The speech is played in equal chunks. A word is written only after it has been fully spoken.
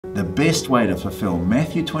The best way to fulfill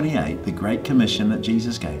Matthew 28, the Great Commission that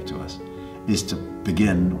Jesus gave to us, is to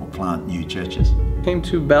begin or plant new churches. I came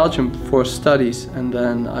to Belgium for studies, and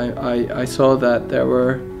then I saw that there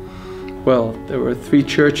were 3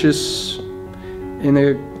 churches in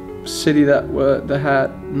a city that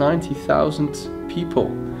had 90,000 people,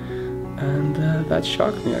 and that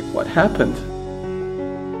shocked me. Like, what happened?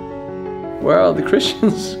 Where are the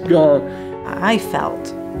Christians gone? I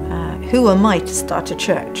felt, who am I to start a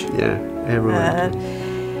church? Yeah, everyone.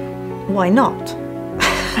 Why not?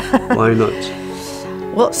 Why not?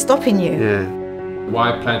 What's stopping you? Yeah.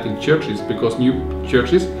 Why planting churches? Because new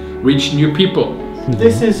churches reach new people.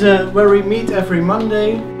 This is where we meet every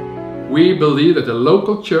Monday. We believe that the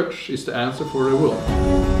local church is the answer for the world.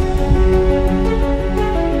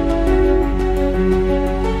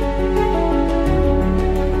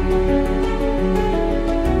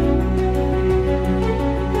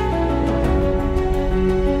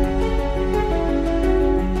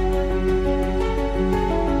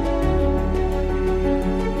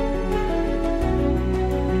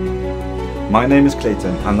 My name is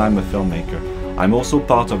Clayton and I'm a filmmaker. I'm also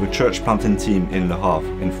part of a church planting team in Le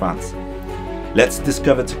Havre, in France. Let's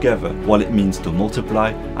discover together what it means to multiply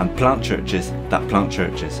and plant churches that plant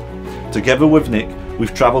churches. Together with Nick,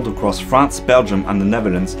 we've travelled across France, Belgium and the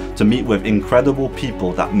Netherlands to meet with incredible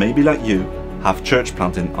people that, maybe like you, have church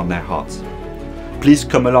planting on their hearts. Please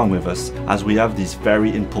come along with us as we have these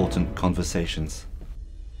very important conversations.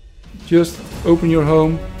 Just open your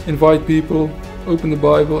home, invite people, open the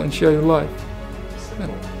Bible and share your life.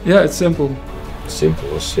 Yeah, it's simple.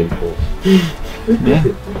 Simple is simple. Yeah.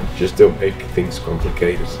 Just don't make things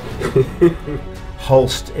complicated.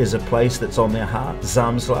 Holst is a place that's on their heart.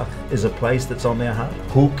 Zamslach is a place that's on their heart.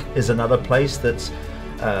 Hoek is another place that's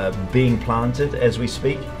being planted as we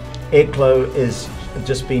speak. Eeklo is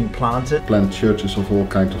just being planted. Plant churches of all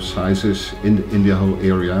kinds of sizes in the whole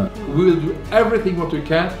area. We will do everything what we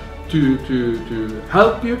can to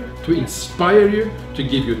help you, to inspire you, to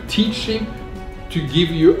give you teaching, to give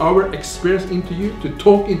you our experience into you, to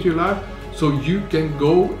talk into your life, so you can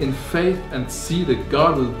go in faith and see that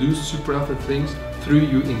God will do supernatural things through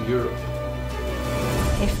you in Europe.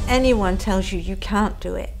 If anyone tells you you can't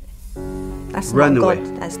do it, that's Run not away.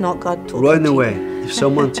 God. That's not God talking Run to away. you. If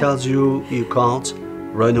someone tells you you can't,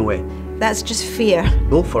 run away. That's just fear.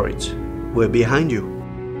 Go for it. We're behind you.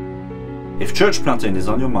 If church planting is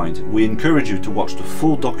on your mind, we encourage you to watch the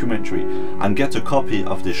full documentary and get a copy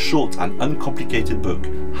of this short and uncomplicated book,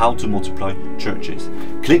 How to Multiply Churches.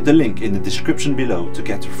 Click the link in the description below to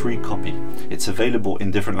get a free copy. It's available in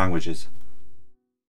different languages.